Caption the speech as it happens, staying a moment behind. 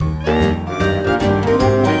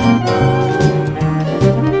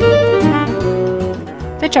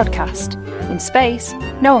Jodcast. In space,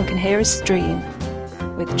 no one can hear us dream.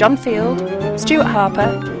 With John Field, Stuart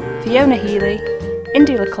Harper, Fiona Healy,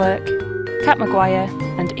 Indy Leclerc, Kat Maguire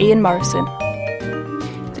and Ian Morison.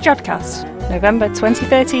 The Jodcast, November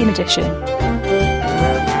 2013 edition.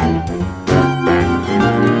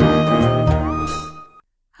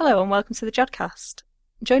 Hello and welcome to the Jodcast.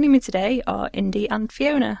 Joining me today are Indy and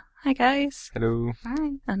Fiona. Hi guys. Hello.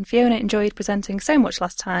 Hi. And Fiona enjoyed presenting so much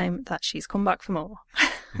last time that she's come back for more.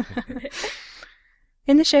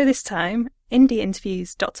 In the show this time, Indy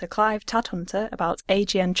interviews Dr. Clive Tadhunter about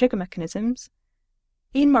AGN trigger mechanisms.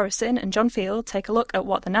 Ian Morison and John Field take a look at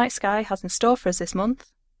what the night sky has in store for us this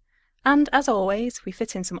month. And as always, we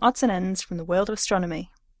fit in some odds and ends from the world of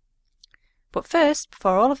astronomy. But first,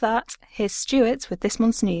 before all of that, here's Stuart with this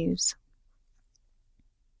month's news.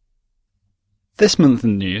 This month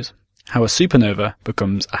in the news, how a supernova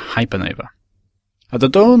becomes a hypernova. At the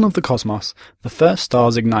dawn of the cosmos, the first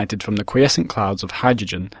stars ignited from the quiescent clouds of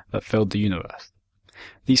hydrogen that filled the universe.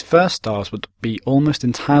 These first stars would be almost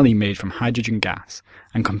entirely made from hydrogen gas,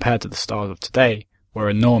 and compared to the stars of today, were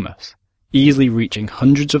enormous, easily reaching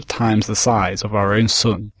hundreds of times the size of our own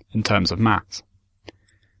sun in terms of mass.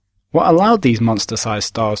 What allowed these monster-sized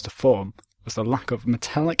stars to form was the lack of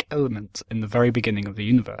metallic elements in the very beginning of the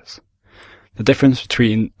universe. The difference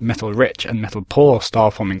between metal-rich and metal-poor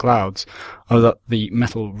star-forming clouds are that the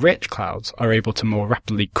metal-rich clouds are able to more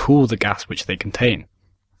rapidly cool the gas which they contain.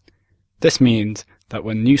 This means that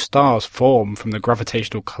when new stars form from the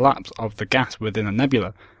gravitational collapse of the gas within a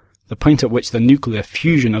nebula, the point at which the nuclear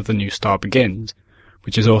fusion of the new star begins,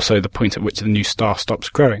 which is also the point at which the new star stops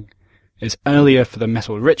growing, is earlier for the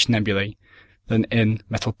metal-rich nebulae than in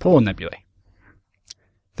metal-poor nebulae.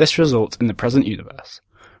 This results in the present universe,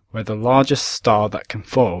 where the largest star that can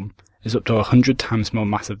form is up to 100 times more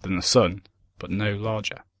massive than the Sun, but no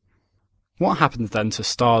larger. What happens then to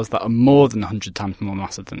stars that are more than 100 times more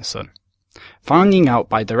massive than the Sun? Finding out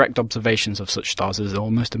by direct observations of such stars is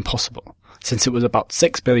almost impossible, since it was about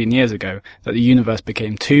 6 billion years ago that the universe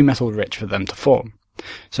became too metal-rich for them to form.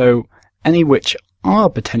 So, any which are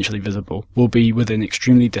potentially visible will be within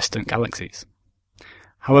extremely distant galaxies.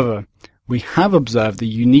 However, we have observed the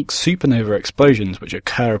unique supernova explosions which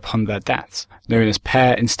occur upon their deaths, known as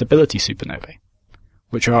pair instability supernovae,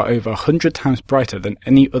 which are over 100 times brighter than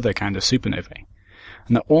any other kind of supernovae,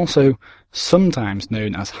 and are also sometimes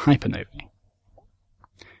known as hypernovae.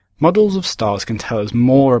 Models of stars can tell us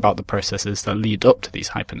more about the processes that lead up to these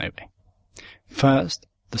hypernovae. First,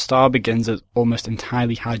 the star begins as almost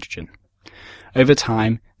entirely hydrogen. Over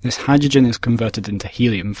time, this hydrogen is converted into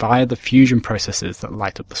helium via the fusion processes that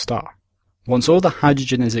light up the star. Once all the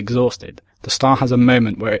hydrogen is exhausted, the star has a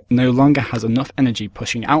moment where it no longer has enough energy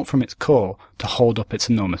pushing out from its core to hold up its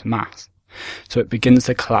enormous mass, so it begins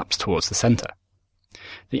to collapse towards the centre.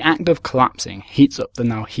 The act of collapsing heats up the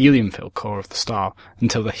now helium-filled core of the star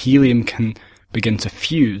until the helium can begin to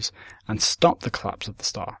fuse and stop the collapse of the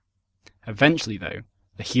star. Eventually, though,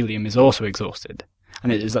 the helium is also exhausted,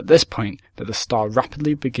 and it is at this point that the star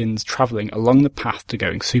rapidly begins travelling along the path to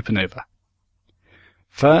going supernova.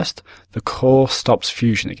 First, the core stops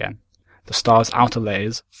fusion again. The star's outer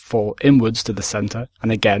layers fall inwards to the centre,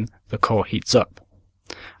 and again the core heats up.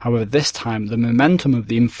 However, this time the momentum of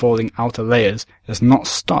the infalling outer layers is not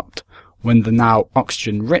stopped when the now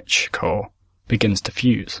oxygen-rich core begins to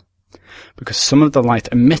fuse. Because some of the light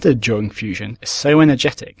emitted during fusion is so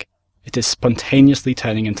energetic, it is spontaneously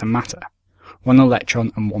turning into matter, one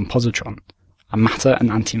electron and one positron, a matter and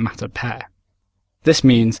antimatter pair. This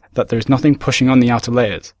means that there is nothing pushing on the outer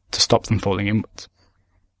layers to stop them falling inwards.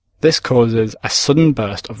 This causes a sudden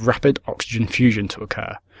burst of rapid oxygen fusion to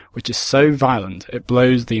occur, which is so violent it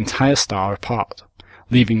blows the entire star apart,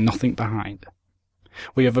 leaving nothing behind.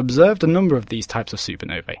 We have observed a number of these types of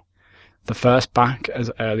supernovae, the first back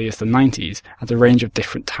as early as the 90s at a range of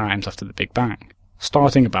different times after the Big Bang,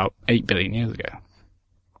 starting about 8 billion years ago.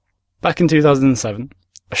 Back in 2007,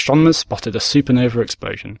 astronomers spotted a supernova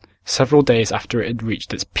explosion several days after it had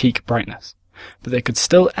reached its peak brightness, but they could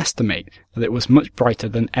still estimate that it was much brighter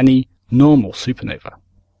than any normal supernova.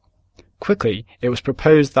 Quickly, it was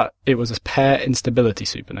proposed that it was a pair instability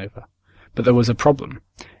supernova, but there was a problem.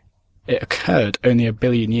 It occurred only a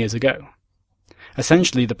billion years ago,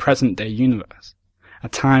 essentially the present-day universe, a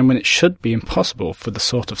time when it should be impossible for the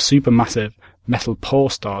sort of supermassive metal-poor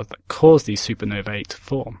stars that cause these supernovae to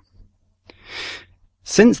form.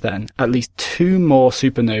 Since then, at least 2 more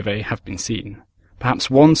supernovae have been seen. Perhaps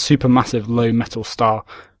one supermassive low-metal star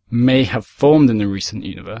may have formed in the recent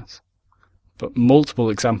universe, but multiple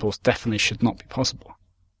examples definitely should not be possible.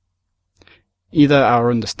 Either our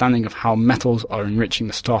understanding of how metals are enriching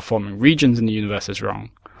the star-forming regions in the universe is wrong,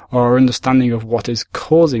 or our understanding of what is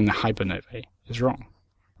causing the hypernovae is wrong.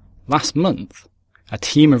 Last month, a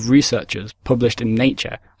team of researchers published in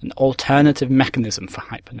Nature an alternative mechanism for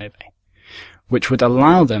hypernovae, which would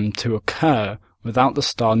allow them to occur without the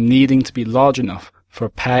star needing to be large enough for a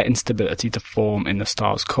pair instability to form in the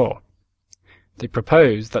star's core. They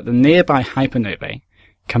proposed that the nearby hypernovae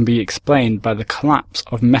can be explained by the collapse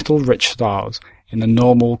of metal-rich stars in the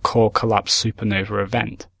normal core collapse supernova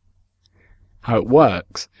event. How it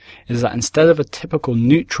works is that instead of a typical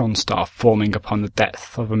neutron star forming upon the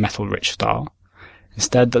depth of a metal-rich star,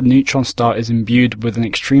 instead the neutron star is imbued with an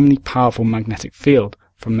extremely powerful magnetic field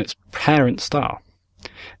from its parent star.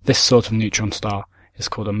 This sort of neutron star is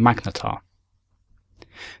called a magnetar.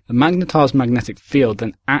 The magnetar's magnetic field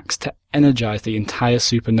then acts to energize the entire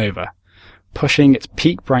supernova, pushing its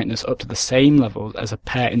peak brightness up to the same levels as a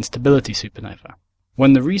pair instability supernova.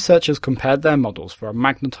 When the researchers compared their models for a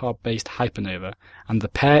magnetar-based hypernova and the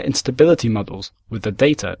pair instability models with the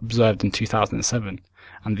data observed in 2007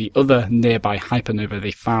 and the other nearby hypernova,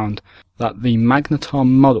 they found that the magnetar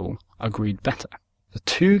model agreed better. The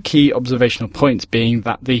two key observational points being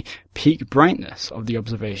that the peak brightness of the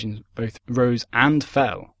observations both rose and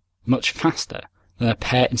fell much faster than a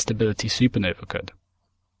pair instability supernova could.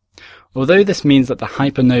 Although this means that the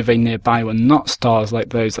hypernovae nearby were not stars like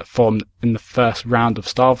those that formed in the first round of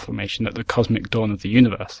star formation at the cosmic dawn of the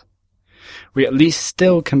universe, we at least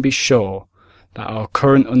still can be sure that our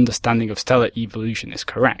current understanding of stellar evolution is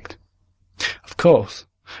correct. Of course,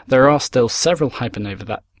 there are still several hypernovae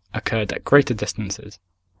that occurred at greater distances,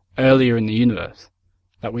 earlier in the universe,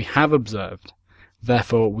 that we have observed.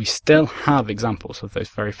 Therefore, we still have examples of those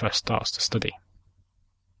very first stars to study.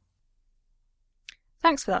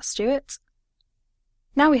 Thanks for that, Stuart.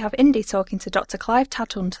 Now we have Indy talking to Dr. Clive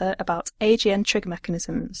Tadhunter about AGN trigger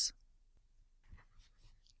mechanisms.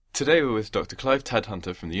 Today we're with Dr. Clive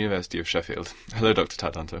Tadhunter from the University of Sheffield. Hello, Dr.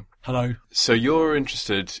 Tadhunter. Hello. So you're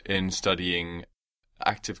interested in studying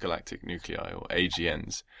active galactic nuclei, or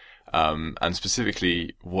AGNs, and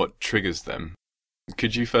specifically what triggers them.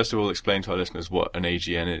 Could you first of all explain to our listeners what an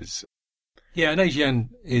AGN is? Yeah, an AGN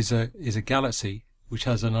is a galaxy which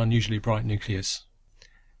has an unusually bright nucleus.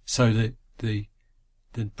 So that the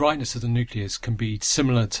brightness of the nucleus can be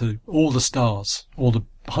similar to all the stars, all the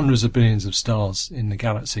hundreds of billions of stars in the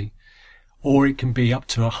galaxy, or it can be up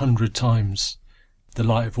to 100 times the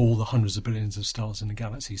light of all the hundreds of billions of stars in the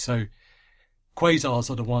galaxy. So quasars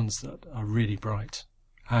are the ones that are really bright,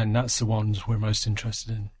 and that's the ones we're most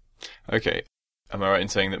interested in. Okay. Am I right in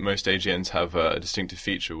saying that most AGNs have a distinctive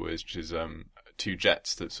feature, which is two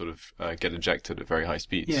jets that sort of get ejected at very high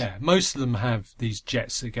speeds? Yeah, most of them have these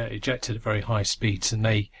jets that get ejected at very high speeds, and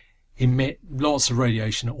they emit lots of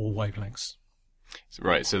radiation at all wavelengths.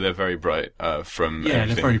 Right, so they're very bright from Yeah,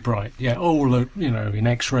 everything. they're very bright. Yeah, all, in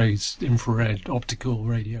X-rays, infrared, optical,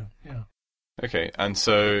 radio, yeah. Okay, and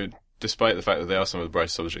so despite the fact that they are some of the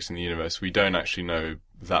brightest objects in the universe, we don't actually know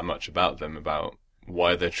that much about them, about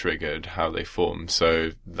why they're triggered, how they form.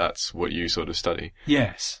 So that's what you sort of study.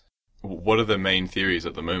 Yes. What are the main theories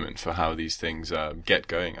at the moment for how these things get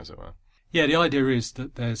going, as it were? Yeah, the idea is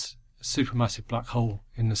that there's a supermassive black hole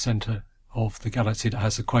in the centre of the galaxy that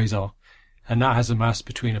has a quasar, and that has a mass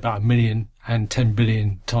between about 1 million and 10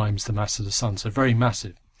 billion times the mass of the Sun, so very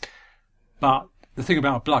massive. But the thing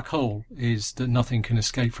about a black hole is that nothing can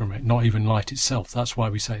escape from it, not even light itself. That's why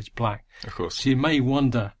we say it's black. Of course. So you may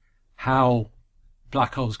wonder how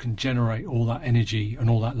black holes can generate all that energy and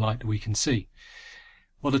all that light that we can see.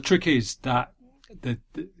 Well, the trick is that the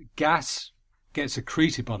gas gets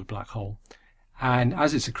accreted by the black hole, and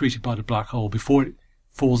as it's accreted by the black hole, before it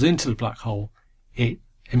falls into the black hole, it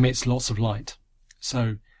emits lots of light.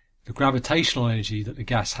 So the gravitational energy that the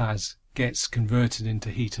gas has gets converted into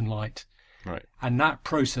heat and light. Right. And that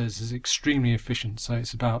process is extremely efficient. So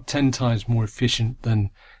it's about 10 times more efficient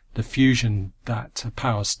than the fusion that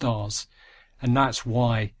powers stars. And that's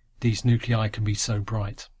why these nuclei can be so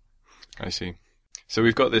bright. I see. So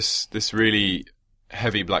we've got this really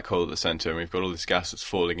heavy black hole at the centre, and we've got all this gas that's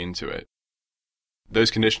falling into it. Those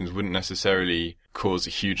conditions wouldn't necessarily cause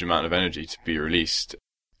a huge amount of energy to be released.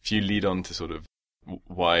 If you lead on to sort of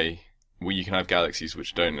why you can have galaxies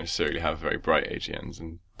which don't necessarily have very bright AGNs,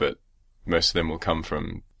 but most of them will come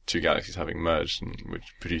from two galaxies having merged, and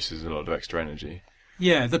which produces a lot of extra energy.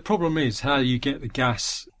 Yeah, the problem is how you get the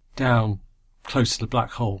gas down close to the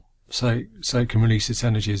black hole so it can release its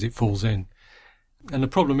energy as it falls in. And the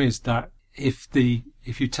problem is that if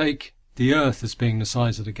you take the Earth as being the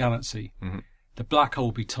size of the galaxy, mm-hmm. the black hole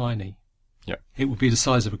would be tiny. Yeah. It would be the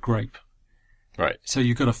size of a grape. Right. So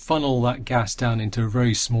you've got to funnel that gas down into a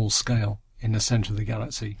very small scale in the centre of the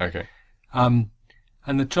galaxy. Okay. And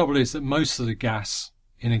And the trouble is that most of the gas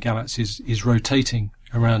in a galaxy is rotating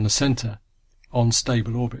around the centre on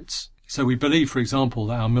stable orbits. So we believe, for example,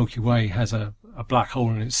 that our Milky Way has a black hole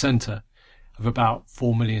in its centre of about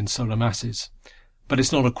 4 million solar masses. But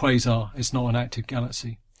it's not a quasar, it's not an active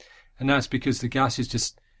galaxy. And that's because the gas is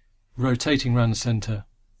just rotating around the centre.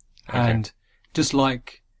 Okay. And just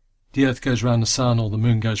like the Earth goes around the Sun or the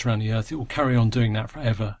Moon goes around the Earth, it will carry on doing that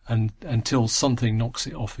forever and until something knocks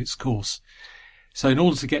it off its course. So in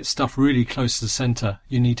order to get stuff really close to the centre,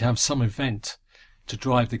 you need to have some event to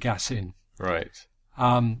drive the gas in. Right.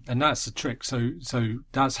 And that's the trick. So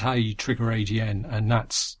that's how you trigger AGN, and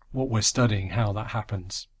that's what we're studying, how that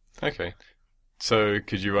happens. Okay. So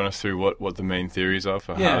could you run us through what the main theories are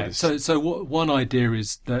for how this... So one idea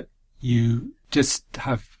is that you just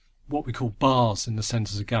have what we call bars in the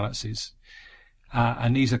centres of galaxies.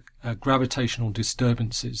 And these are gravitational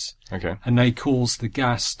disturbances. Okay. And they cause the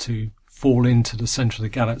gas to fall into the centre of the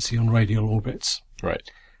galaxy on radial orbits. Right.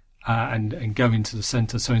 And go into the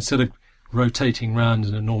centre. So instead of rotating round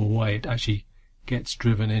in a normal way, it actually gets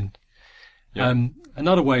driven in. Yeah.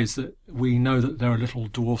 Another way is that we know that there are little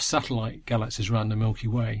dwarf satellite galaxies around the Milky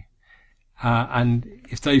Way. And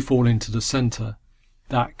if they fall into the centre,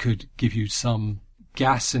 that could give you some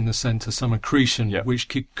gas in the centre, some accretion, which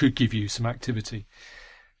could give you some activity.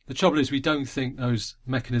 The trouble is we don't think those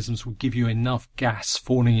mechanisms will give you enough gas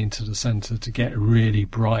falling into the centre to get really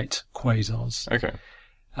bright quasars. Okay.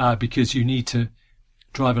 Because you need to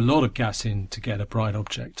drive a lot of gas in to get a bright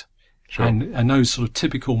object. Sure. And those sort of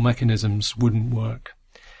typical mechanisms wouldn't work.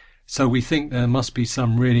 So we think there must be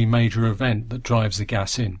some really major event that drives the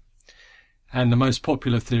gas in. And the most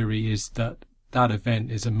popular theory is that that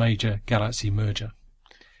event is a major galaxy merger.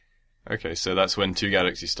 Okay, so that's when two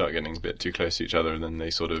galaxies start getting a bit too close to each other, and then they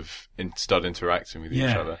sort of start interacting with each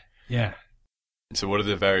other. Yeah. So what are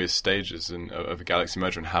the various stages of a galaxy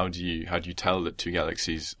merger, and how do you tell that two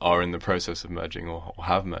galaxies are in the process of merging or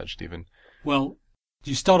have merged even? Well,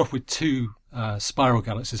 you start off with two spiral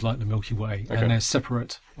galaxies like the Milky Way, and they're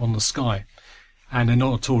separate on the sky. And they're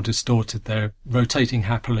not at all distorted. They're rotating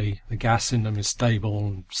happily. The gas in them is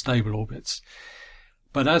stable orbits.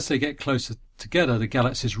 But as they get closer together, the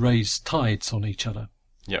galaxies raise tides on each other.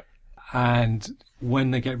 Yep. And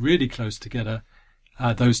when they get really close together,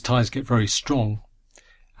 those tides get very strong.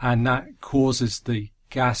 And that causes the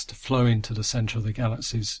gas to flow into the centre of the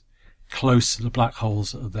galaxies, close to the black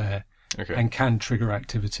holes that are there, and can trigger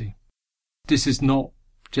activity. This is not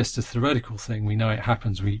just a theoretical thing. We know it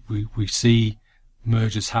happens. We see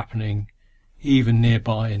mergers happening even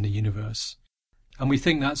nearby in the universe. And we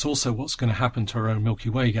think that's also what's going to happen to our own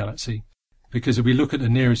Milky Way galaxy. Because if we look at the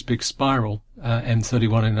nearest big spiral,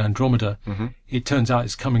 M31 in Andromeda, it turns out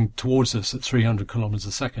it's coming towards us at 300 kilometers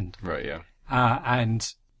a second. Right, yeah.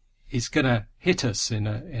 And it's going to hit us in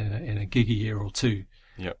a giga-year or two.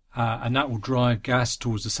 Yep. And that will drive gas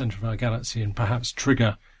towards the centre of our galaxy and perhaps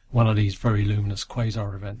trigger one of these very luminous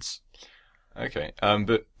quasar events. Okay,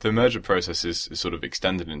 but the merger process is sort of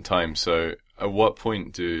extended in time, so at what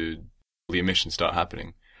point do the emissions start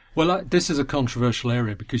happening? Well, this is a controversial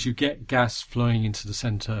area because you get gas flowing into the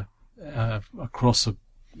centre across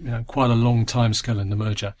quite a long time scale in the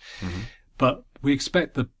merger. But we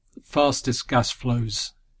expect the fastest gas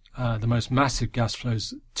flows, the most massive gas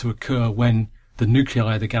flows, to occur when the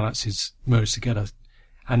nuclei of the galaxies merge together.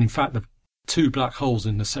 And in fact, the two black holes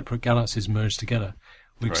in the separate galaxies merge together.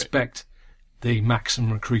 We expect the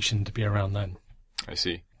maximum accretion to be around then. I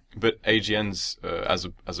see. But AGNs,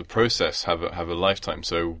 as a process, have a lifetime.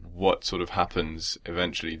 So what sort of happens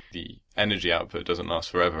eventually? The energy output doesn't last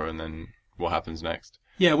forever, and then what happens next?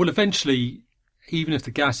 Yeah, well, eventually, even if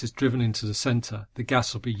the gas is driven into the centre, the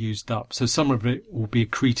gas will be used up. So some of it will be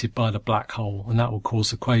accreted by the black hole, and that will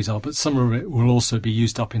cause a quasar. But some of it will also be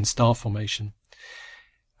used up in star formation.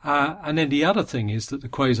 And then the other thing is that the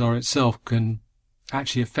quasar itself can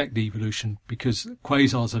actually affect the evolution, because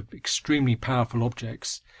quasars are extremely powerful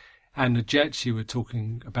objects, and the jets you were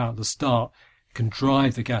talking about at the start can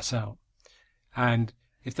drive the gas out. And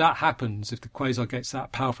if that happens, if the quasar gets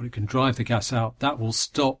that powerful, it can drive the gas out, that will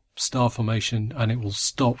stop star formation, and it will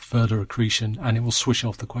stop further accretion, and it will switch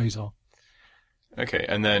off the quasar. Okay,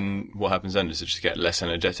 and then what happens then? Does it just get less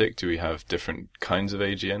energetic? Do we have different kinds of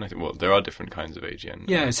AGN? I think, well, there are different kinds of AGN.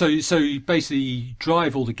 Yeah, so you basically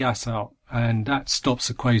drive all the gas out, and that stops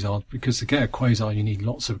the quasar, because to get a quasar you need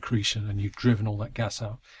lots of accretion, and you've driven all that gas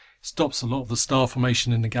out. Stops a lot of the star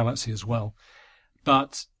formation in the galaxy as well.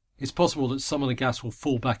 But it's possible that some of the gas will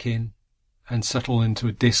fall back in and settle into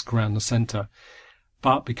a disk around the centre.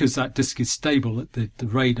 But because that disk is stable, the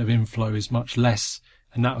rate of inflow is much less,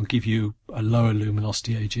 and that will give you a lower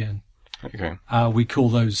luminosity AGN. Okay. We call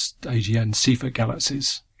those AGN Seyfert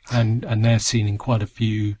galaxies, and they're seen in quite a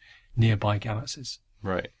few nearby galaxies.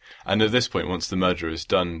 Right. And at this point, once the merger is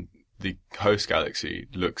done, the host galaxy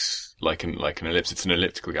looks like an ellipse. It's an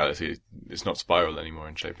elliptical galaxy. It's not spiral anymore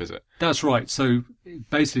in shape, is it? That's right. So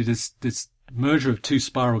basically, this merger of two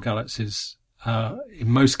spiral galaxies, in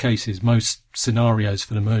most cases, most scenarios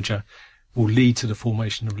for the merger, will lead to the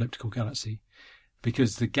formation of elliptical galaxy,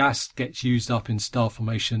 because the gas gets used up in star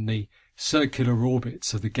formation. The circular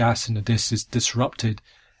orbits of the gas in the disk is disrupted,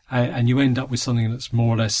 and you end up with something that's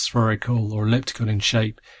more or less spherical or elliptical in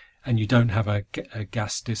shape, and you don't have a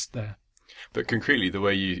gas disk there. But concretely, the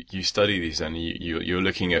way you study these, then you're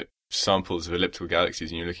looking at samples of elliptical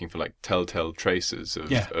galaxies, and you're looking for like telltale traces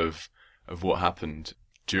of what happened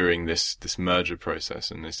during this merger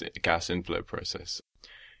process and this gas inflow process.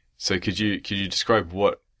 So could you describe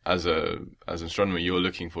what, as an astronomer, you're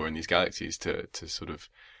looking for in these galaxies to sort of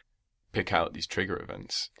pick out these trigger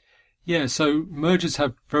events? Yeah, so mergers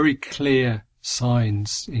have very clear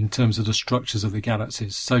signs in terms of the structures of the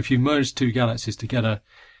galaxies. So if you merge two galaxies together,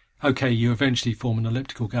 okay, you eventually form an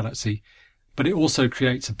elliptical galaxy, but it also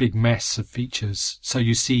creates a big mess of features. So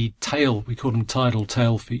you see we call them tidal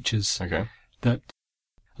tail features, Okay. that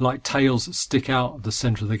like tails that stick out of the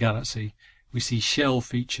center of the galaxy. We see shell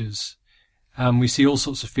features, and we see all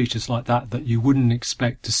sorts of features like that you wouldn't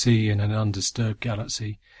expect to see in an undisturbed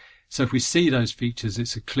galaxy. So if we see those features,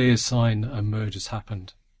 it's a clear sign that a merge has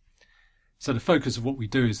happened. So the focus of what we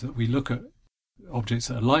do is that we look at objects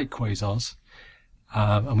that are like quasars,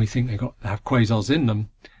 and we think they have quasars in them,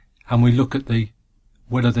 and we look at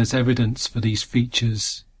whether there's evidence for these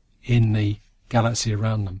features in the galaxy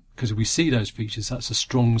around them. Because if we see those features, that's a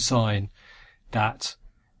strong sign that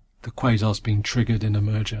the quasar's been triggered in a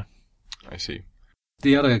merger. I see.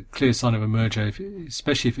 The other clear sign of a merger,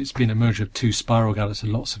 especially if it's been a merger of two spiral galaxies,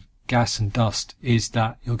 lots of gas and dust, is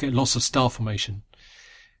that you'll get lots of star formation.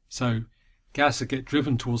 So gas that get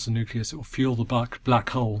driven towards the nucleus, it will fuel the black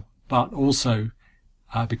hole, but also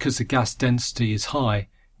because the gas density is high,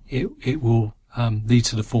 it will lead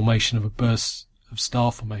to the formation of a burst of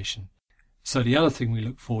star formation. So the other thing we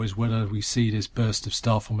look for is whether we see this burst of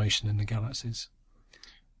star formation in the galaxies.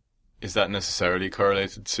 Is that necessarily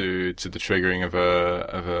correlated to the triggering of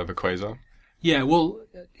a quasar? Yeah, well,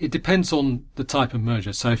 it depends on the type of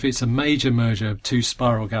merger. So if it's a major merger of two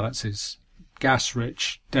spiral galaxies,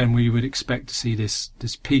 gas-rich, then we would expect to see this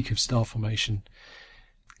peak of star formation.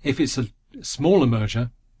 If it's a smaller merger,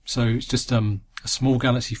 so it's just a small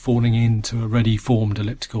galaxy falling into a already formed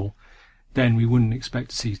elliptical, then we wouldn't expect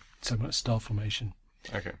to see so much star formation.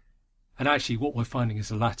 Okay. And actually what we're finding is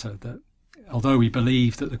the latter, that although we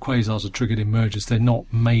believe that the quasars are triggered in mergers, they're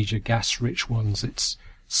not major gas-rich ones. It's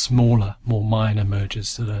smaller, more minor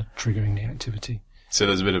mergers that are triggering the activity. So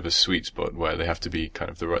there's a bit of a sweet spot where they have to be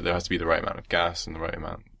there has to be the right amount of gas and the right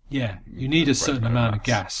amount. Yeah, you need a certain amount of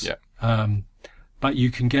gas. Yeah. But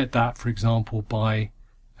you can get that, for example, by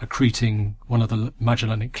accreting one of the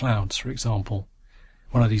Magellanic Clouds, for example,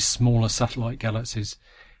 one of these smaller satellite galaxies.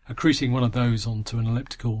 Accreting one of those onto an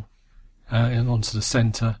elliptical and onto the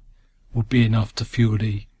centre would be enough to fuel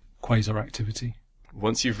the quasar activity.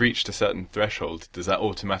 Once you've reached a certain threshold, does that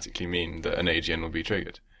automatically mean that an AGN will be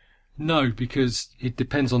triggered? No, because it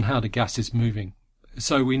depends on how the gas is moving.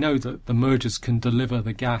 So we know that the mergers can deliver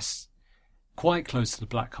the gas quite close to the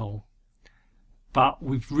black hole, but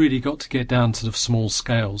we've really got to get down to the small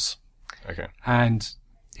scales. Okay. And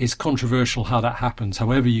it's controversial how that happens.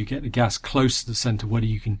 However you get the gas close to the centre, whether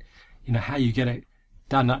you can, how you get it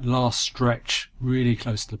down that last stretch really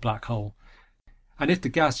close to the black hole. And if the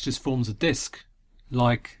gas just forms a disk,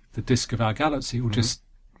 like the disk of our galaxy, it will just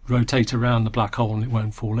rotate around the black hole and it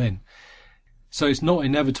won't fall in. So it's not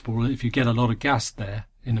inevitable that if you get a lot of gas there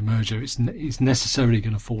in a merger, it's necessarily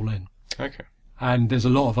going to fall in. Okay. And there's a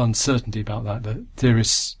lot of uncertainty about that. The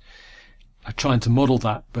theorists are trying to model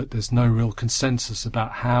that, but there's no real consensus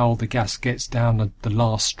about how the gas gets down the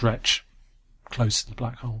last stretch close to the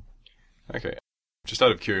black hole. Okay. Just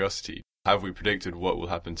out of curiosity, have we predicted what will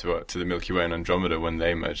happen to the Milky Way and Andromeda when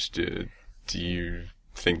they merge? Do you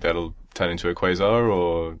think that'll turn into a quasar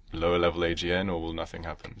or lower level AGN, or will nothing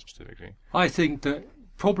happen specifically? I think that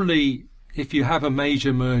probably if you have a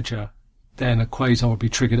major merger, then a quasar will be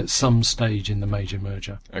triggered at some stage in the major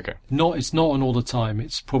merger. Okay. It's not on all the time.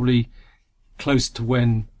 It's probably close to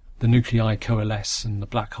when the nuclei coalesce and the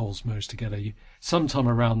black holes merge together. Sometime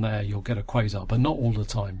around there you'll get a quasar, but not all the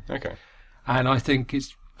time. Okay. And I think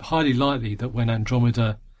it's highly likely that when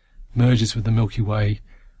Andromeda merges with the Milky Way,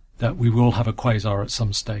 that we will have a quasar at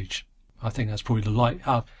some stage. I think that's probably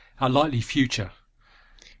our likely future.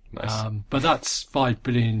 Nice. But that's 5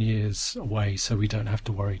 billion years away, so we don't have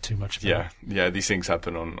to worry too much about it. Yeah, these things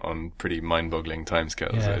happen on pretty mind-boggling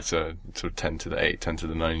timescales. Yeah. It's sort of 10 to the 8, 10 to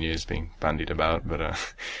the 9 years being bandied about, but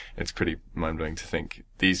it's pretty mind-blowing to think.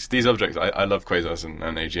 These objects, I love quasars and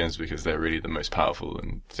AGNs because they're really the most powerful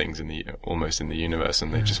and things almost in the universe,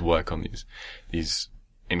 and they just work on these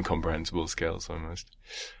incomprehensible scales almost.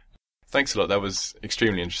 Thanks a lot. That was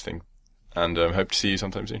extremely interesting, and hope to see you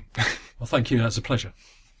sometime soon. Well, thank you. That's a pleasure.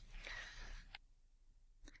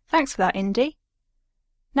 Thanks for that, Indy.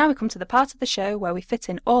 Now we come to the part of the show where we fit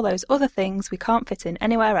in all those other things we can't fit in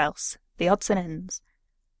anywhere else, the odds and ends.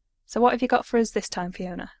 So what have you got for us this time,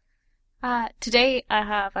 Fiona? Today I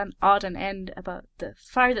have an odd and end about the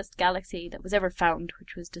farthest galaxy that was ever found,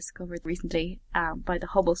 which was discovered recently by the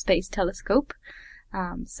Hubble Space Telescope.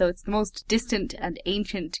 So it's the most distant and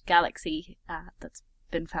ancient galaxy that's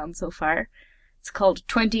been found so far. It's called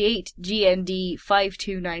 28 GND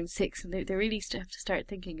 5296, and they really have to start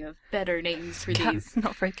thinking of better names for these.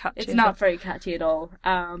 Not very catchy. It's not very catchy at all.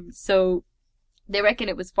 So they reckon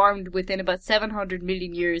it was formed within about 700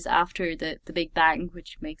 million years after the Big Bang,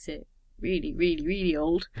 which makes it really, really, really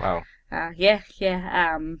old. Wow. Yeah.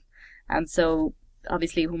 And so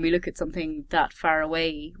obviously when we look at something that far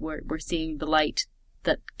away, we're seeing the light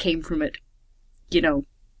that came from it,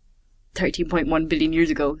 13.1 billion years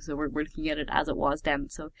ago, so we're looking at it as it was then.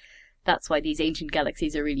 So that's why these ancient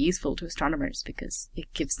galaxies are really useful to astronomers, because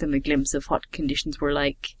it gives them a glimpse of what conditions were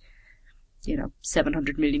like,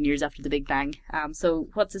 700 million years after the Big Bang. So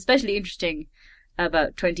what's especially interesting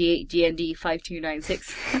about 28 GND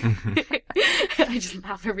 5296, I just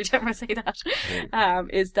laugh every time I say that,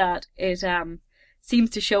 is that it seems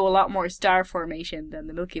to show a lot more star formation than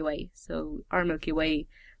the Milky Way. So our Milky Way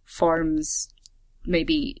forms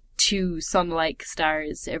maybe 2 sun-like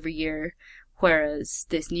stars every year, whereas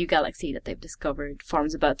this new galaxy that they've discovered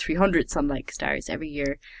forms about 300 sun-like stars every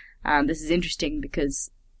year. And this is interesting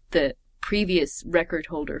because the previous record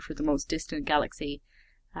holder for the most distant galaxy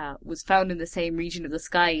was found in the same region of the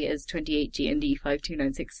sky as 28 GND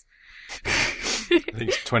 5296. I think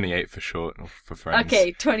it's 28 for short, or for friends.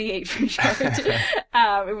 Okay, 28 for short.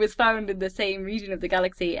 It was found in the same region of the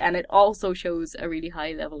galaxy, and it also shows a really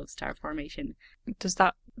high level of star formation. Does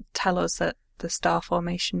that tell us that the star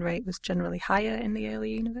formation rate was generally higher in the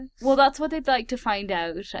early universe? Well, that's what they'd like to find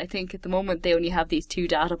out. I think at the moment they only have these 2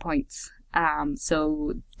 data points.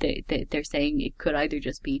 So they're saying it could either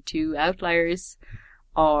just be 2 outliers,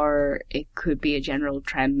 or it could be a general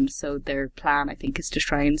trend. So their plan, I think, is to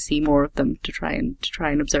try and see more of them, to try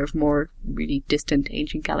and observe more really distant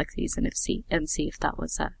ancient galaxies, and see if that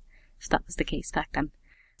was the case back then.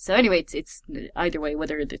 So anyway, it's either way,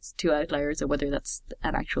 whether it's 2 outliers or whether that's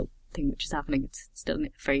an actual thing which is happening. It's still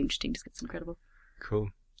very interesting. Just gets incredible. Cool.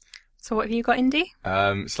 So what have you got, Indy?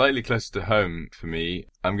 Slightly closer to home for me,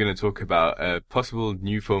 I'm going to talk about a possible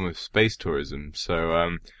new form of space tourism.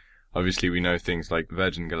 So obviously we know things like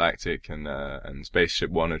Virgin Galactic and Spaceship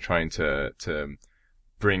One are trying to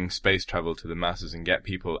bring space travel to the masses and get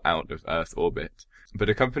people out of Earth orbit. But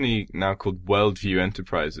a company now called Worldview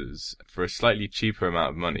Enterprises, for a slightly cheaper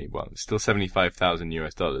amount of money, well, it's still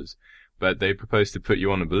 $75,000, but they propose to put you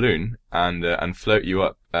on a balloon and float you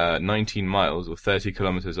up 19 miles or 30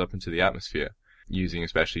 kilometers up into the atmosphere using a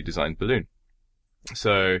specially designed balloon.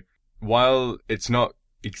 So while it's not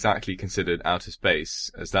exactly considered outer space,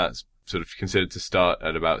 as that's sort of considered to start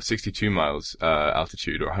at about 62 miles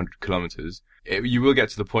altitude or 100 kilometers, you will get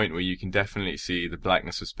to the point where you can definitely see the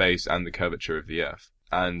blackness of space and the curvature of the Earth.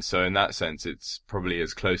 And so in that sense, it's probably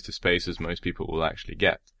as close to space as most people will actually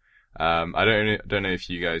get. I don't know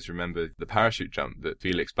if you guys remember the parachute jump that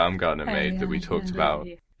Felix Baumgartner made that we talked about.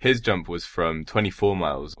 Yeah. His jump was from 24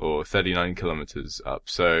 miles or 39 kilometers up.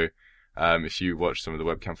 So if you watch some of the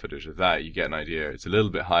webcam footage of that, you get an idea. It's a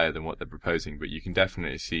little bit higher than what they're proposing, but you can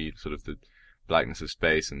definitely see sort of the blackness of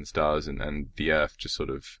space and the stars and the Earth just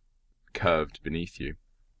sort of curved beneath you.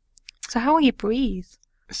 So how will you breathe?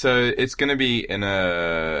 So it's going to be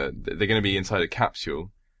they're going to be inside a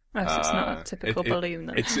capsule. Oh, so it's not a typical balloon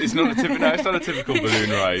then. It's not a typical balloon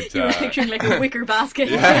ride. You're picturing like a wicker basket.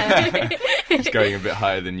 Yeah. It's going a bit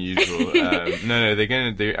higher than usual. No,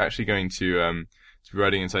 they're actually going to be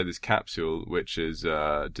riding inside this capsule, which is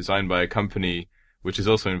designed by a company which is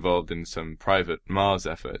also involved in some private Mars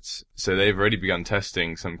efforts. So they've already begun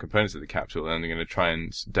testing some components of the capsule, and they're going to try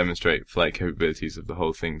and demonstrate flight capabilities of the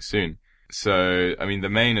whole thing soon. So, I mean, the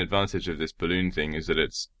main advantage of this balloon thing is that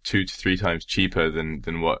it's 2 to 3 times cheaper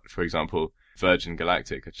than what, for example, Virgin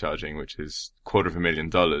Galactic are charging, which is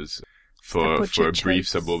 $250,000 for a brief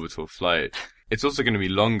suborbital flight. It's also going to be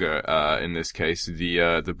longer in this case.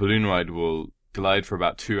 The balloon ride will glide for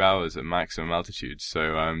about 2 hours at maximum altitude.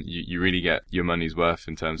 So you really get your money's worth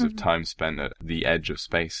in terms of time spent at the edge of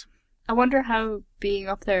space. I wonder how being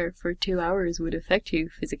up there for 2 hours would affect you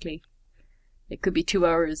physically. It could be 2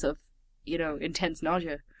 hours of, intense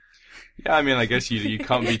nausea. Yeah, I mean, I guess you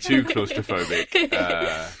can't be too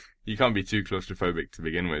claustrophobic. You can't be too claustrophobic to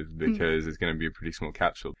begin with, because it's going to be a pretty small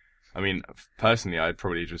capsule. I mean, personally, I'd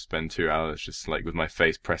probably just spend 2 hours just like with my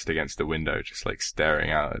face pressed against the window, just like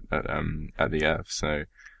staring out at the Earth. So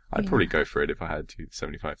I'd probably go for it if I had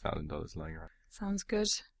 $75,000 lying around. Sounds good.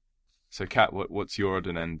 So, Kat, what's your odd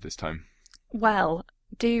and end this time? Well,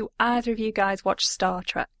 do either of you guys watch Star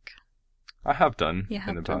Trek? I have done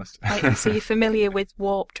in the past. So you're familiar with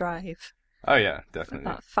warp drive? Oh yeah, definitely.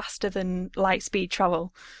 That faster than light speed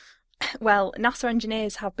travel. Well, NASA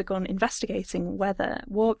engineers have begun investigating whether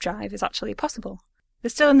warp drive is actually possible. They're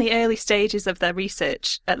still in the early stages of their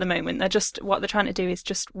research at the moment. What they're trying to do is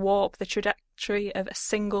just warp the trajectory of a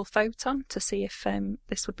single photon to see if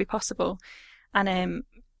this would be possible. And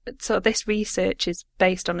so this research is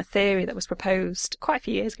based on a theory that was proposed quite a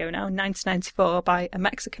few years ago now, in 1994, by a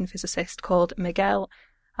Mexican physicist called Miguel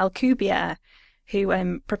Alcubierre,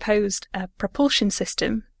 who proposed a propulsion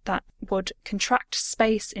system that would contract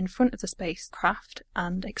space in front of the spacecraft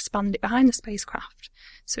and expand it behind the spacecraft.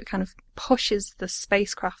 So it kind of pushes the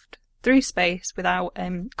spacecraft through space without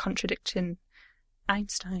contradicting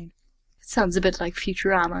Einstein. Sounds a bit like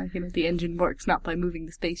Futurama. The engine works not by moving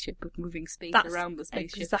the spaceship, but moving space around the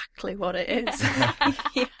spaceship. That's exactly what it is.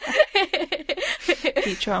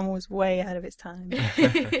 Futurama was way ahead of its time.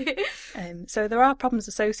 So there are problems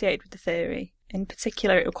associated with the theory. In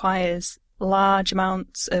particular, it requires large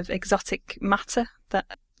amounts of exotic matter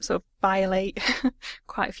that sort of violate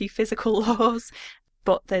quite a few physical laws.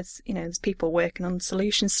 But there's people working on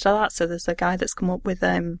solutions to that. So there's a guy that's come up with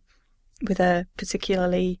a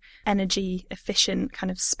particularly energy efficient kind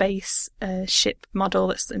of space ship model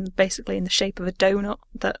that's basically in the shape of a donut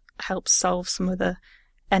that helps solve some of the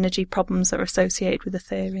energy problems that are associated with the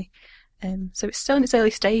theory. So it's still in its early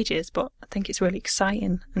stages, but I think it's really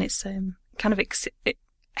exciting, and it's it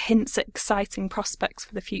hints at exciting prospects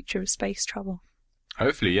for the future of space travel.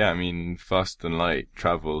 Hopefully, yeah. I mean, faster than light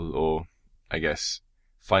travel, or I guess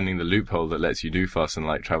finding the loophole that lets you do fast and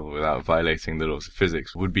light travel without violating the laws of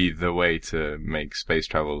physics would be the way to make space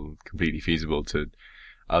travel completely feasible to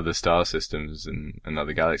other star systems and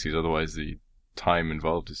other galaxies. Otherwise, the time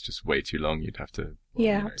involved is just way too long. You'd have to...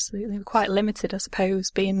 Yeah, absolutely. We're quite limited, I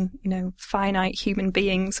suppose, being, finite human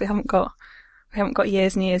beings. We haven't got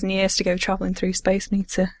years and years and years to go travelling through space. We need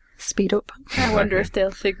to speed up. I wonder if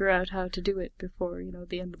they'll figure out how to do it before,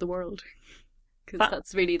 the end of the world. Because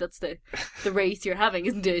that's the race you're having,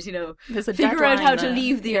 isn't it? There's a figure out how there. to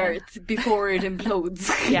leave the Earth before it implodes.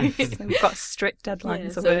 Yes, we've got strict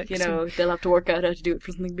deadlines. They'll have to work out how to do it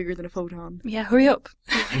for something bigger than a photon. Yeah, hurry up.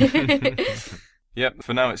 Yep.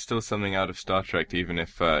 For now, it's still something out of Star Trek, even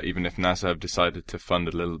if NASA have decided to fund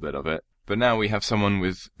a little bit of it. But now we have someone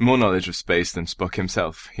with more knowledge of space than Spock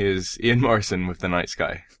himself. Here's Ian Morison with The Night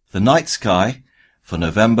Sky. The Night Sky for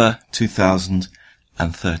November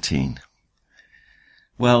 2013.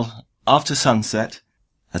 Well, after sunset,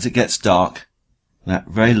 as it gets dark, that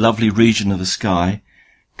very lovely region of the sky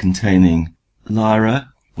containing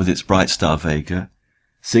Lyra with its bright star Vega,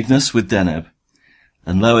 Cygnus with Deneb,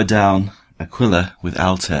 and lower down Aquila with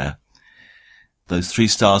Altair, those three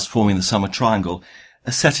stars forming the summer triangle,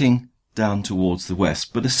 are setting down towards the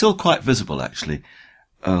west, but are still quite visible actually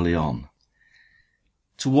early on.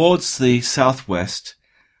 Towards the southwest,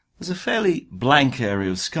 there's a fairly blank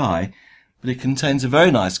area of sky, but it contains a very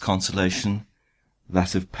nice constellation,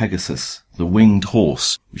 that of Pegasus, the winged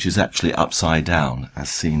horse, which is actually upside down, as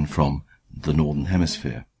seen from the northern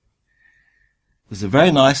hemisphere. There's a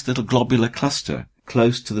very nice little globular cluster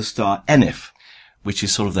close to the star Enif, which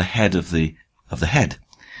is sort of the head of the head,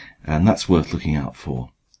 and that's worth looking out for.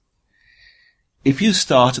 If you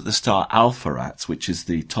start at the star Alpheratz, which is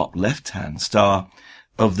the top left-hand star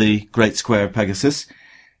of the Great Square of Pegasus,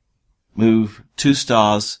 move 2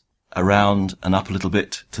 stars around and up a little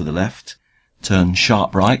bit to the left, turn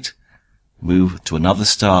sharp right, move to another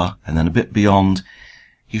star, and then a bit beyond,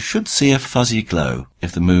 you should see a fuzzy glow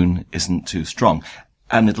if the moon isn't too strong,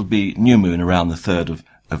 and it'll be new moon around the 3rd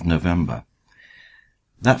of November.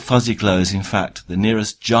 That fuzzy glow is in fact the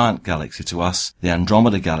nearest giant galaxy to us, the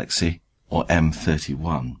Andromeda Galaxy, or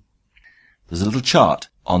M31. There's a little chart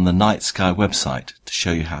on the Night Sky website to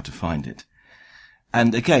show you how to find it.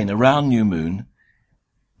 And again, around new moon,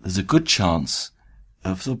 there's a good chance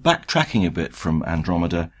of sort of backtracking a bit from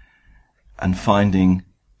Andromeda and finding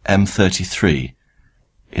M33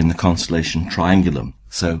 in the constellation Triangulum,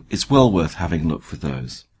 so it's well worth having a look for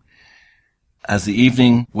those. As the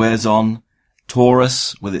evening wears on,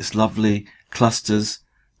 Taurus, with its lovely clusters,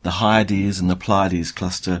 the Hyades and the Pleiades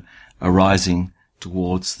cluster, are rising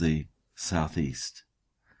towards the southeast.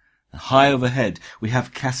 High overhead, we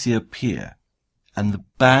have Cassiopeia, and the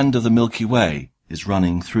band of the Milky Way is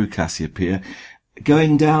running through Cassiopeia.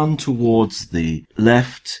 Going down towards the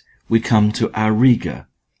left, we come to Auriga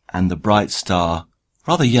and the bright star,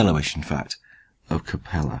 rather yellowish in fact, of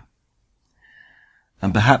Capella.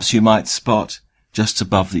 And perhaps you might spot, just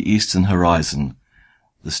above the eastern horizon,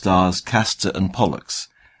 the stars Castor and Pollux,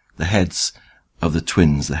 the heads of the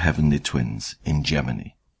twins, the heavenly twins, in Gemini.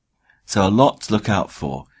 So a lot to look out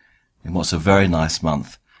for in what's a very nice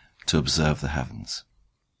month to observe the heavens.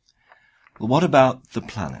 Well, what about the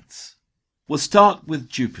planets? We'll start with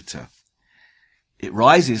Jupiter. It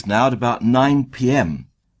rises now at about 9 p.m.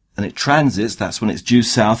 and it transits, that's when it's due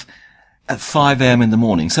south, at 5 a.m. in the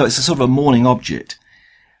morning. So it's a sort of a morning object.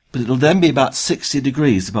 But it'll then be about 60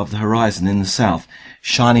 degrees above the horizon in the south,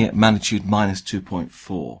 shining at magnitude minus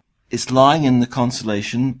 2.4. It's lying in the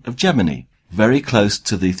constellation of Gemini, very close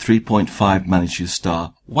to the 3.5 magnitude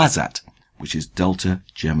star Wasat, which is Delta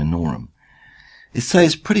Geminorum. It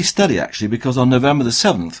stays pretty steady actually, because on November the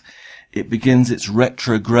 7th, it begins its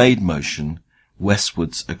retrograde motion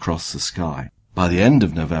westwards across the sky. By the end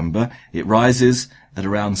of November, it rises at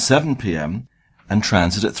around 7 p.m. and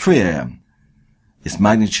transits at 3 a.m. Its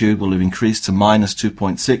magnitude will have increased to minus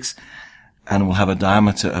 2.6 and will have a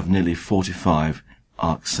diameter of nearly 45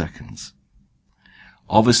 arcseconds.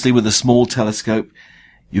 Obviously, with a small telescope,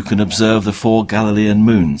 you can observe the 4 Galilean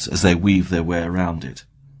moons as they weave their way around it,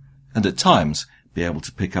 and at times be able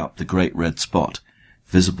to pick up the great red spot,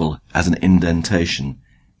 visible as an indentation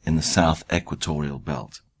in the south equatorial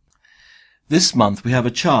belt. This month we have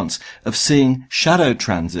a chance of seeing shadow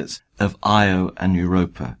transits of Io and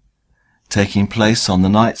Europa, taking place on the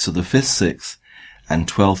nights of the 5th, 6th, and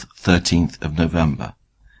 12th, 13th of November.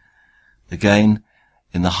 Again,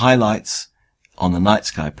 in the highlights on the night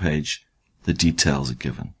sky page, the details are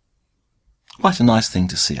given. Quite a nice thing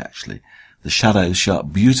to see, actually. The shadows show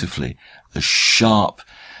up beautifully as sharp,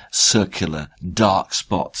 circular, dark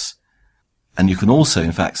spots. And you can also,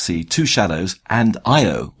 in fact, see 2 shadows and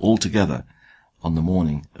Io all together on the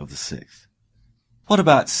morning of the 6th. What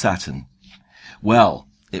about Saturn? Well,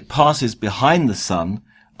 it passes behind the Sun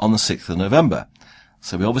on the 6th of November,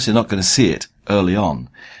 so we're obviously not going to see it early on.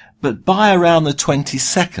 But by around the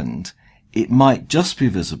 22nd, it might just be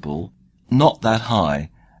visible, not that high,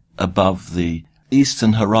 above the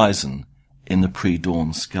eastern horizon in the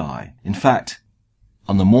pre-dawn sky. In fact,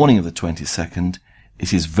 on the morning of the 22nd,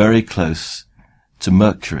 it is very close to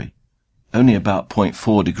Mercury, only about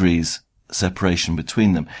 0.4 degrees separation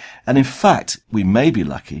between them. And in fact, we may be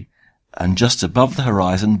lucky, and just above the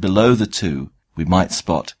horizon, below the 2, we might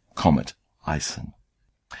spot comet Ison.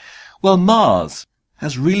 Well, Mars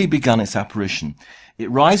has really begun its apparition. It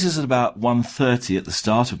rises at about 1:30 at the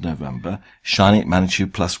start of November, shining at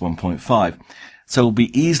magnitude plus 1.5, so it will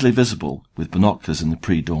be easily visible with binoculars in the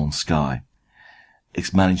pre-dawn sky.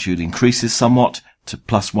 Its magnitude increases somewhat to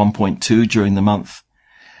plus 1.2 during the month,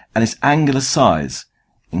 and its angular size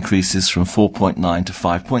increases from 4.9 to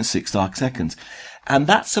 5.6 arcseconds. And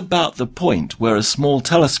that's about the point where a small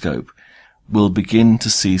telescope will begin to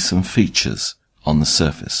see some features on the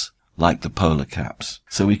surface, like the polar caps.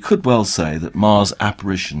 So we could well say that Mars'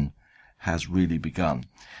 apparition has really begun.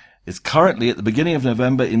 It's currently at the beginning of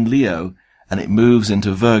November in Leo, and it moves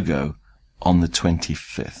into Virgo on the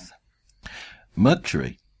 25th.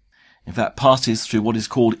 Mercury, in fact, passes through what is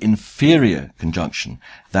called inferior conjunction,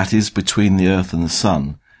 that is, between the Earth and the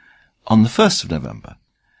Sun, on the 1st of November.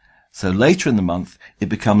 So later in the month, it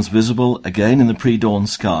becomes visible again in the pre-dawn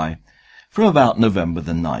sky from about November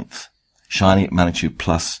the 9th, shining at magnitude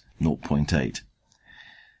plus 0.8.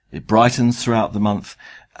 It brightens throughout the month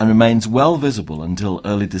and remains well visible until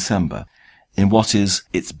early December in what is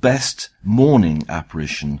its best morning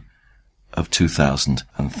apparition of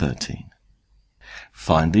 2013.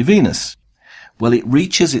 Finally, Venus. Well, it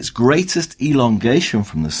reaches its greatest elongation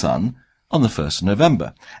from the Sun on the 1st of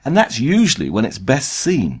November, and that's usually when it's best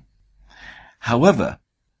seen. However,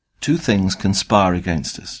 2 things conspire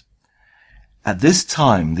against us. At this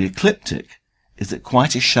time, the ecliptic is at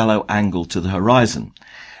quite a shallow angle to the horizon,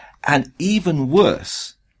 and even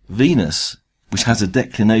worse, Venus, which has a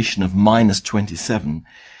declination of minus 27,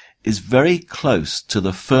 is very close to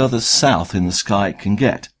the furthest south in the sky it can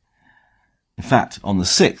get. In fact, on the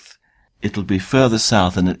 6th, it'll be further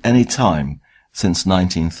south than at any time since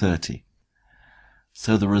 1930.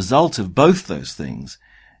 So the result of both those things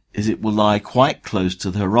is it will lie quite close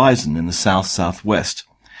to the horizon in the south-southwest,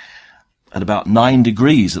 at about 9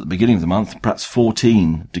 degrees at the beginning of the month, perhaps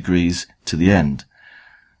 14 degrees to the end.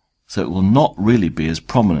 So it will not really be as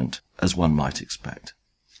prominent as one might expect.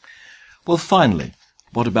 Well, finally,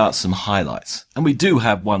 what about some highlights? And we do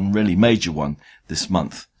have one really major one this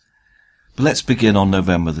month. But let's begin on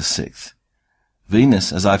November the 6th.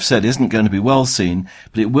 Venus, as I've said, isn't going to be well seen,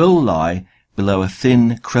 but it will lie below a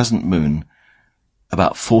thin crescent moon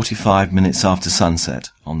about 45 minutes after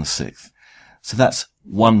sunset on the 6th. So that's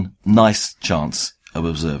one nice chance of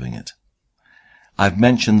observing it. I've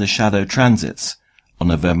mentioned the shadow transits on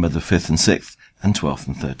November the 5th and 6th and 12th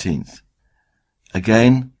and 13th.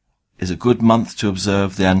 Again, is a good month to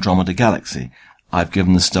observe the Andromeda Galaxy. I've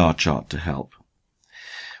given the star chart to help.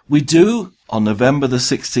 We do, on November the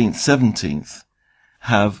 16th, 17th,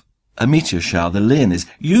 have a meteor shower. The Lyn is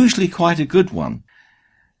usually quite a good one.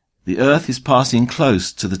 The Earth is passing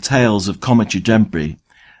close to the tails of cometary debris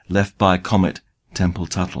left by Comet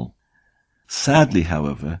Tempel-Tuttle. Sadly,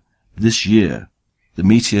 however, this year, the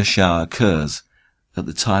meteor shower occurs at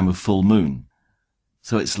the time of full moon,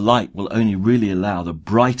 so its light will only really allow the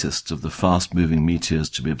brightest of the fast-moving meteors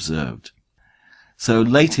to be observed. So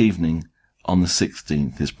late evening on the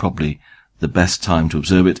 16th is probably the best time to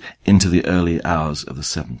observe it into the early hours of the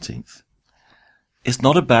 17th. It's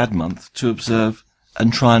not a bad month to observe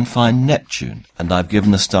and try and find Neptune, and I've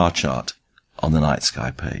given a star chart on the night sky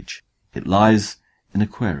page. It lies in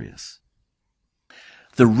Aquarius.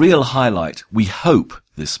 The real highlight, we hope,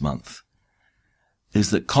 this month is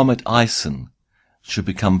that Comet Ison should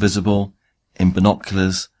become visible in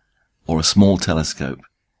binoculars or a small telescope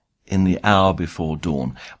in the hour before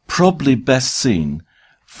dawn, probably best seen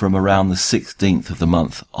from around the 16th of the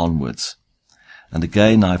month onwards. And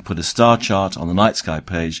again, I've put a star chart on the night sky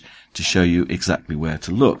page to show you exactly where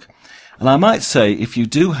to look. And I might say, if you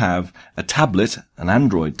do have a tablet, an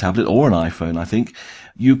Android tablet or an iPhone, I think,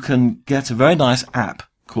 you can get a very nice app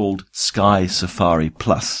called Sky Safari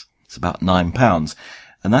Plus. It's about £9.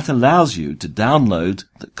 And that allows you to download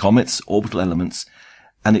the comet's orbital elements,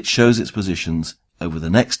 and it shows its positions over the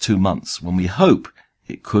next 2 months, when we hope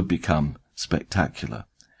it could become spectacular.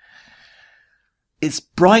 Its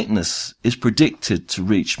brightness is predicted to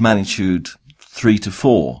reach magnitude 3 to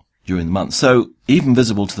 4 during the month, so even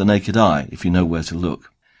visible to the naked eye if you know where to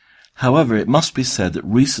look. However, it must be said that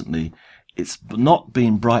recently it's not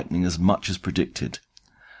been brightening as much as predicted.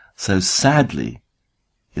 So sadly,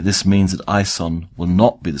 this means that Ison will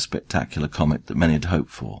not be the spectacular comet that many had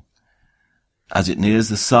hoped for. As it nears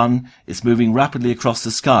the Sun, it's moving rapidly across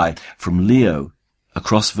the sky from Leo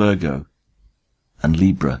across Virgo and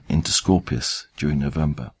Libra into Scorpius during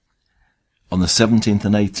November. On the 17th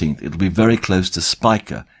and 18th, it'll be very close to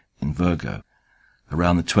Spica in Virgo.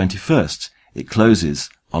 Around the 21st, it closes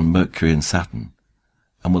on Mercury and Saturn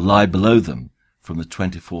and will lie below them from the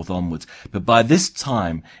 24th onwards, but by this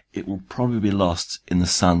time it will probably be lost in the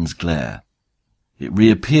Sun's glare. It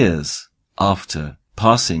reappears after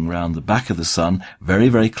passing round the back of the Sun very,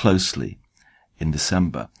 very closely in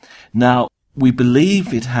December. Now, we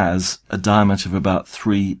believe it has a diameter of about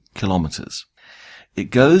 3 kilometres. It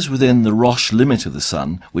goes within the Roche limit of the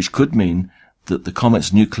Sun, which could mean that the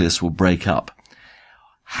comet's nucleus will break up.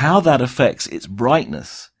 How that affects its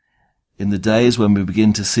brightness in the days when we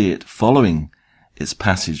begin to see it following its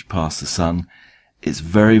passage past the Sun, it's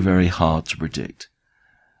very, very hard to predict.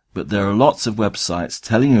 But there are lots of websites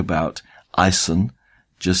telling you about Ison.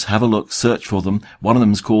 Just have a look, search for them. One of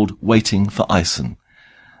them is called Waiting for Ison,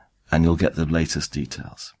 and you'll get the latest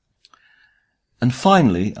details. And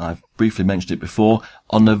finally, I've briefly mentioned it before,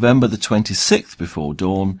 on November the 26th before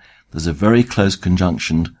dawn, there's a very close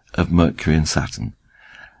conjunction of Mercury and Saturn.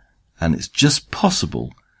 And it's just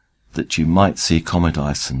possible that you might see Comet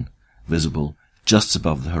Ison visible just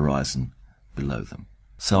above the horizon below them.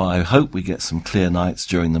 So I hope we get some clear nights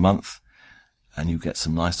during the month and you get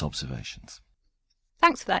some nice observations.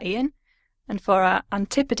 Thanks for that, Ian. And for our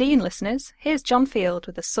Antipodean listeners, here's John Field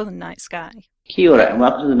with the Southern Night Sky. Kia ora and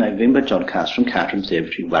welcome to the November Jodcast from Carter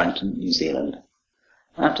Observatory, Wellington, New Zealand.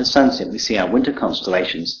 After sunset, we see our winter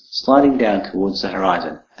constellations sliding down towards the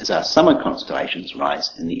horizon as our summer constellations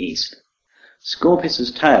rise in the east.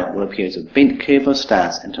 Scorpius's tail will appear as a bent curve of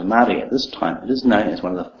stars, and to Maori at this time it is known as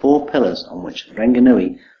one of the 4 pillars on which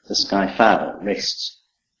Ranganui, the Sky Father, rests.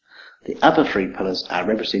 The upper 3 pillars are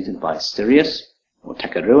represented by Sirius, or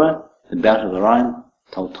Takarua, the Belt of Orion,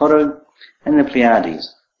 Tautoro, and the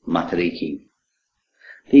Pleiades, Matariki.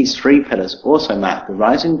 These 3 pillars also mark the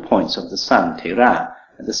rising points of the Sun, Te Ra,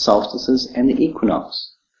 at the solstices and the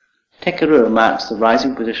equinox. Takarua marks the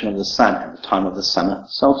rising position of the Sun at the time of the summer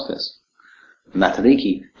solstice.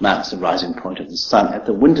 Matariki marks the rising point of the sun at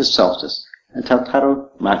the winter solstice, and Tautaro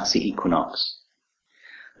marks the equinox.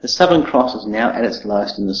 The Southern Cross is now at its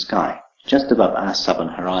lowest in the sky, just above our southern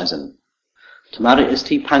horizon. Tomorrow is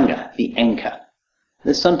Te Panga, the anchor. It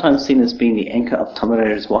is sometimes seen as being the anchor of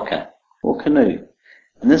Tomare's waka, or canoe.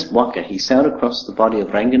 In this waka he sailed across the body of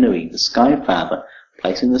Ranganui, the sky father,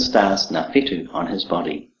 placing the stars Ngawhitu on his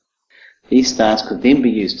body. These stars could then be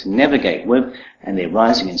used to navigate with, and their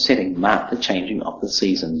rising and setting marked the changing of the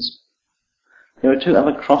seasons. There are two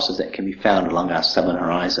other crosses that can be found along our southern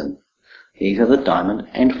horizon. These are the diamond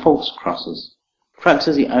and false crosses. Crux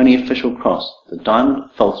is the only official cross. The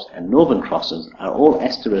diamond, false, and northern crosses are all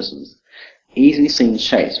asterisms, easily seen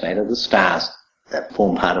shapes made of the stars that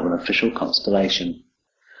form part of an official constellation.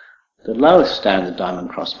 The lowest star in the diamond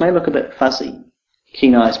cross may look a bit fuzzy.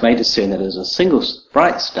 Keen eyes may discern that it is a single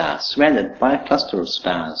bright star surrounded by a cluster of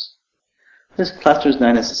stars. This cluster is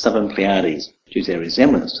known as the Southern Pleiades, due to their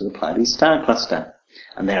resemblance to the Pleiades star cluster,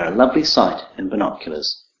 and they are a lovely sight in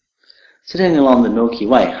binoculars. Sitting along the Milky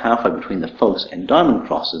Way, halfway between the false and diamond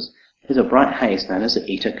crosses, is a bright haze known as the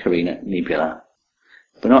Eta Carina Nebula.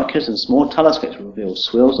 Binoculars and small telescopes reveal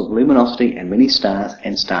swirls of luminosity and many stars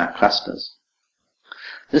and star clusters.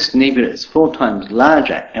 This nebula is 4 times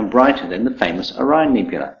larger and brighter than the famous Orion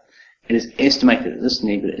Nebula. It is estimated that this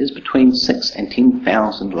nebula is between 6 and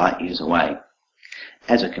 10,000 light-years away.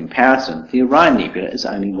 As a comparison, the Orion Nebula is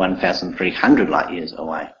only 1,300 light-years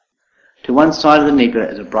away. To one side of the nebula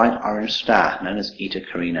is a bright orange star known as Eta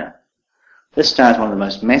Carina. This star is one of the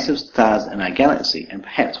most massive stars in our galaxy and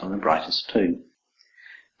perhaps one of the brightest too.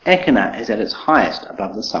 Achernar is at its highest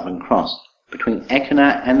above the Southern Cross. Between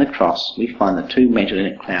Achernar and the Cross we find the 2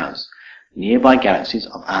 Magellanic Clouds, nearby galaxies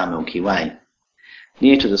of our Milky Way.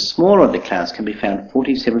 Near to the smaller of the clouds can be found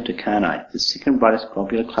 47 Tucanae, the second brightest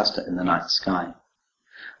globular cluster in the night sky.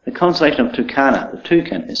 The constellation of Tucana, the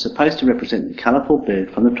toucan, is supposed to represent the colourful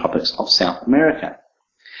bird from the tropics of South America.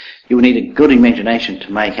 You will need a good imagination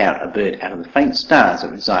to make out a bird out of the faint stars that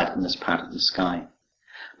reside in this part of the sky.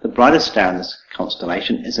 The brightest star in this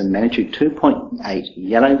constellation is a magnitude 2.8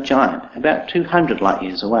 yellow giant, about 200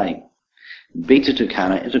 light-years away. Beta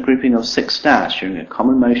Tucana is a grouping of 6 stars sharing a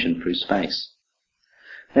common motion through space.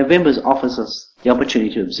 November offers us the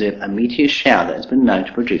opportunity to observe a meteor shower that has been known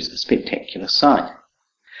to produce a spectacular sight.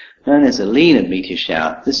 Known as the Leonid meteor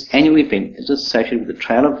shower, this annual event is associated with the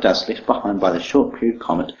trail of dust left behind by the short-period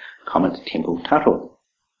comet Tempel-Tuttle.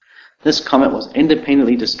 This comet was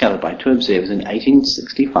independently discovered by 2 observers in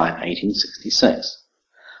 1865-1866.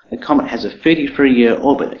 The comet has a 33-year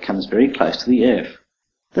orbit that comes very close to the Earth.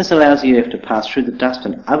 This allows the Earth to pass through the dust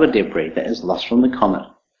and other debris that is lost from the comet.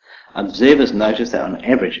 Observers noticed that on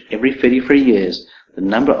average, every 33 years, the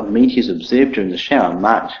number of meteors observed during the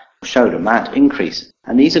shower showed a marked increase,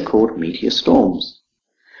 and these are called meteor storms.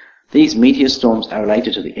 These meteor storms are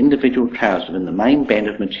related to the individual trails within the main band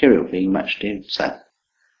of material being much denser.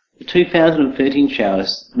 The 2013 shower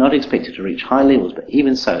is not expected to reach high levels, but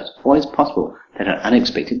even so, it's always possible that an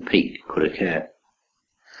unexpected peak could occur.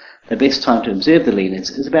 The best time to observe the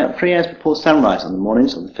Leonids is about 3 hours before sunrise on the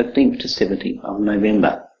mornings of the 15th to 17th of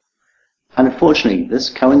November. Unfortunately,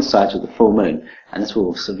 this coincides with the full moon, and this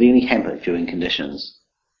will severely hamper viewing conditions.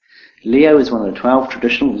 Leo is one of the 12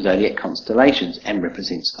 traditional zodiac constellations and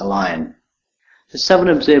represents a lion. To southern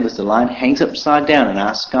observers, the lion hangs upside down in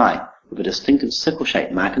our sky, with a distinctive sickle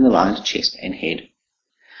shape marking the lion's chest and head.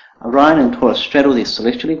 Orion and Taurus straddle the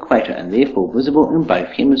celestial equator and therefore visible in both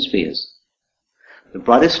hemispheres. The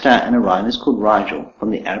brightest star in Orion is called Rigel,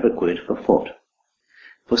 from the Arabic word for foot.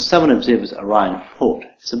 For southern observers, Orion's foot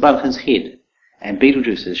is above his head, and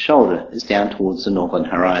Betelgeuse's shoulder is down towards the northern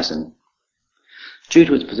horizon. Due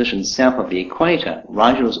to its position south of the equator,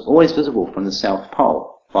 Rigel is always visible from the South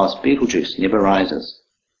Pole, whilst Betelgeuse never rises.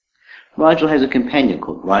 Rigel has a companion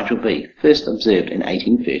called Rigel B, first observed in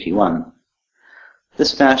 1831.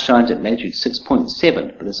 This star shines at magnitude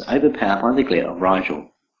 6.7, but is overpowered by the glare of Rigel.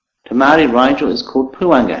 To Māori, Rigel is called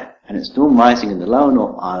Puanga, and its dawn rising in the lower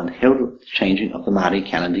North Island heralded the changing of the Māori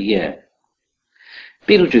calendar year.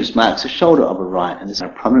 Betelgeuse marks the shoulder of Orion and is a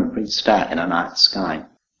prominent red star in our night sky.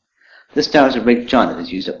 This star is a red giant that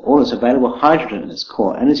has used up all its available hydrogen in its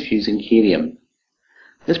core and is fusing helium.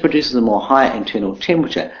 This produces a more higher internal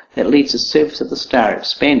temperature that leads the surface of the star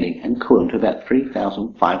expanding and cooling to about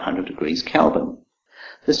 3,500 degrees Kelvin.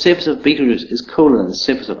 The surface of Betelgeuse is cooler than the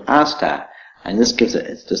surface of our star, and this gives it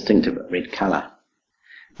its distinctive red colour.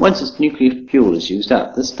 Once its nuclear fuel is used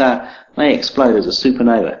up, the star may explode as a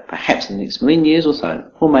supernova, perhaps in the next million years or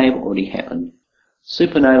so, or may have already happened.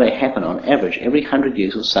 Supernovae happen on average every 100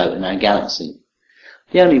 years or so in our galaxy.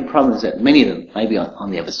 The only problem is that many of them may be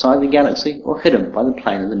on the other side of the galaxy or hidden by the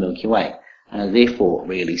plane of the Milky Way and are therefore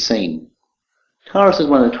rarely seen. Taurus is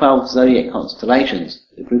one of the 12 zodiac constellations,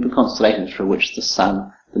 the group of constellations through which the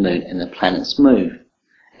Sun, the Moon and the planets move.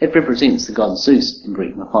 It represents the god Zeus in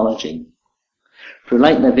Greek mythology. Through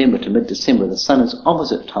late November to mid-December, the Sun is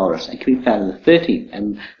opposite Taurus and can be found in the 30th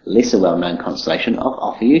and lesser well-known constellation of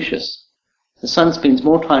Ophiuchus. The Sun spends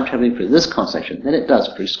more time travelling through this constellation than it does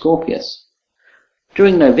through Scorpius.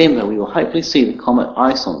 During November, we will hopefully see the comet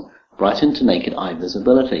Ison brighten to naked eye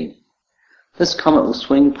visibility. This comet will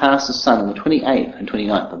swing past the Sun on the 28th and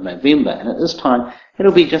 29th of November, and at this time it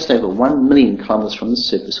will be just over 1 million kilometres from the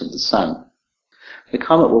surface of the Sun. The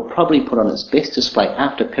comet will probably put on its best display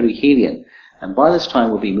after perihelion, and by this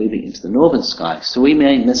time will be moving into the northern sky, so we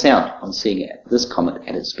may miss out on seeing this comet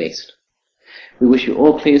at its best. We wish you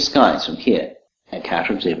all clear skies from here at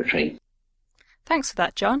Carter Observatory. Thanks for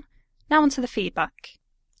that, John. Now on to the feedback.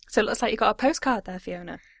 So it looks like you got a postcard there,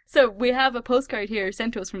 Fiona. So we have a postcard here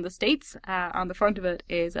sent to us from the States. On the front of it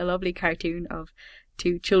is a lovely cartoon of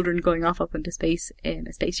two children going off up into space in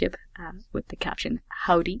a spaceship with the caption,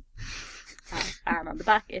 "Howdy." And on the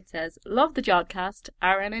back it says, "Love the Jodcast.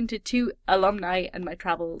 I ran into 2 alumni in my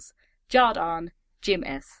travels. Jod on, Jim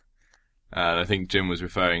S." And I think Jim was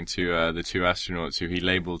referring to the 2 astronauts who he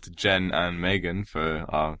labelled Jen and Megan. For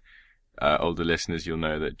our older listeners, you'll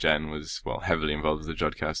know that Jen was, heavily involved with the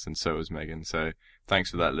Jodcast, and so was Megan. So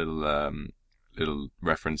thanks for that little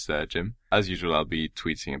reference there, Jim. As usual, I'll be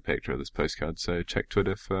tweeting a picture of this postcard, so check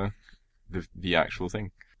Twitter for the actual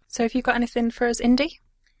thing. So have you got anything for us, Indy?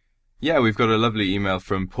 Yeah, we've got a lovely email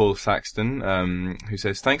from Paul Saxton, who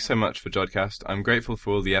says, "Thanks so much for Jodcast. I'm grateful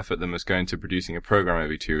for all the effort that must go into producing a program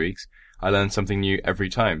every 2 weeks. I learn something new every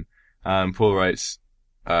time." Paul writes,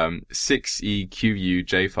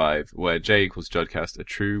 6EQUJ5, where J equals Jodcast, a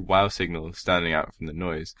true wow signal standing out from the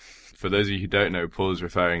noise. For those of you who don't know, Paul is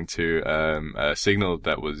referring to a signal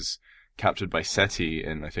that was captured by SETI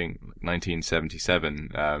in, I think,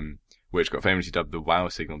 1977, which got famously dubbed the wow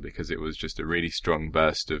signal because it was just a really strong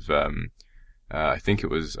burst of, I think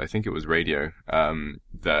it was radio,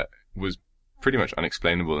 that was pretty much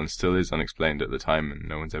unexplainable and still is unexplained at the time, and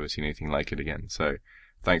no one's ever seen anything like it again. So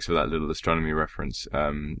thanks for that little astronomy reference,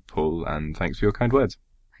 Paul, and thanks for your kind words.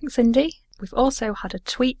 Thanks, Indy. We've also had a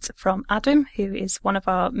tweet from Adam, who is one of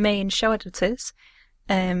our main show editors,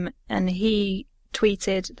 and he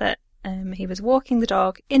tweeted that he was walking the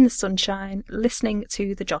dog in the sunshine, listening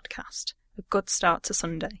to the Jodcast. A good start to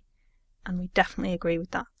Sunday. And we definitely agree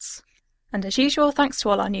with that. And as usual, thanks to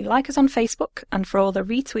all our new likers on Facebook and for all the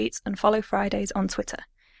retweets and follow Fridays on Twitter.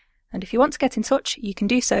 And if you want to get in touch, you can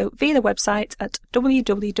do so via the website at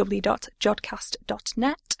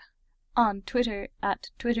www.jodcast.net. On Twitter at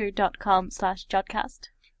twitter.com/Jodcast.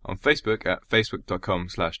 On Facebook at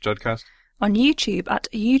facebook.com/Jodcast. On YouTube at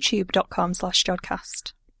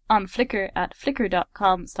youtube.com/Jodcast. On Flickr at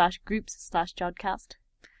flickr.com/groups/Jodcast.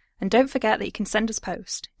 And don't forget that you can send us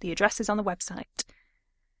post. The address is on the website.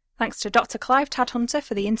 Thanks to Dr. Clive Tadhunter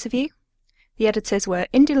for the interview. The editors were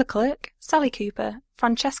Indy Leclerc, Sally Cooper,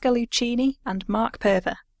 Francesca Lucchini and Mark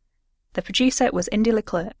Perver. The producer was Indy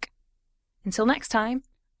Leclerc. Until next time,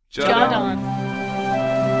 Jod on!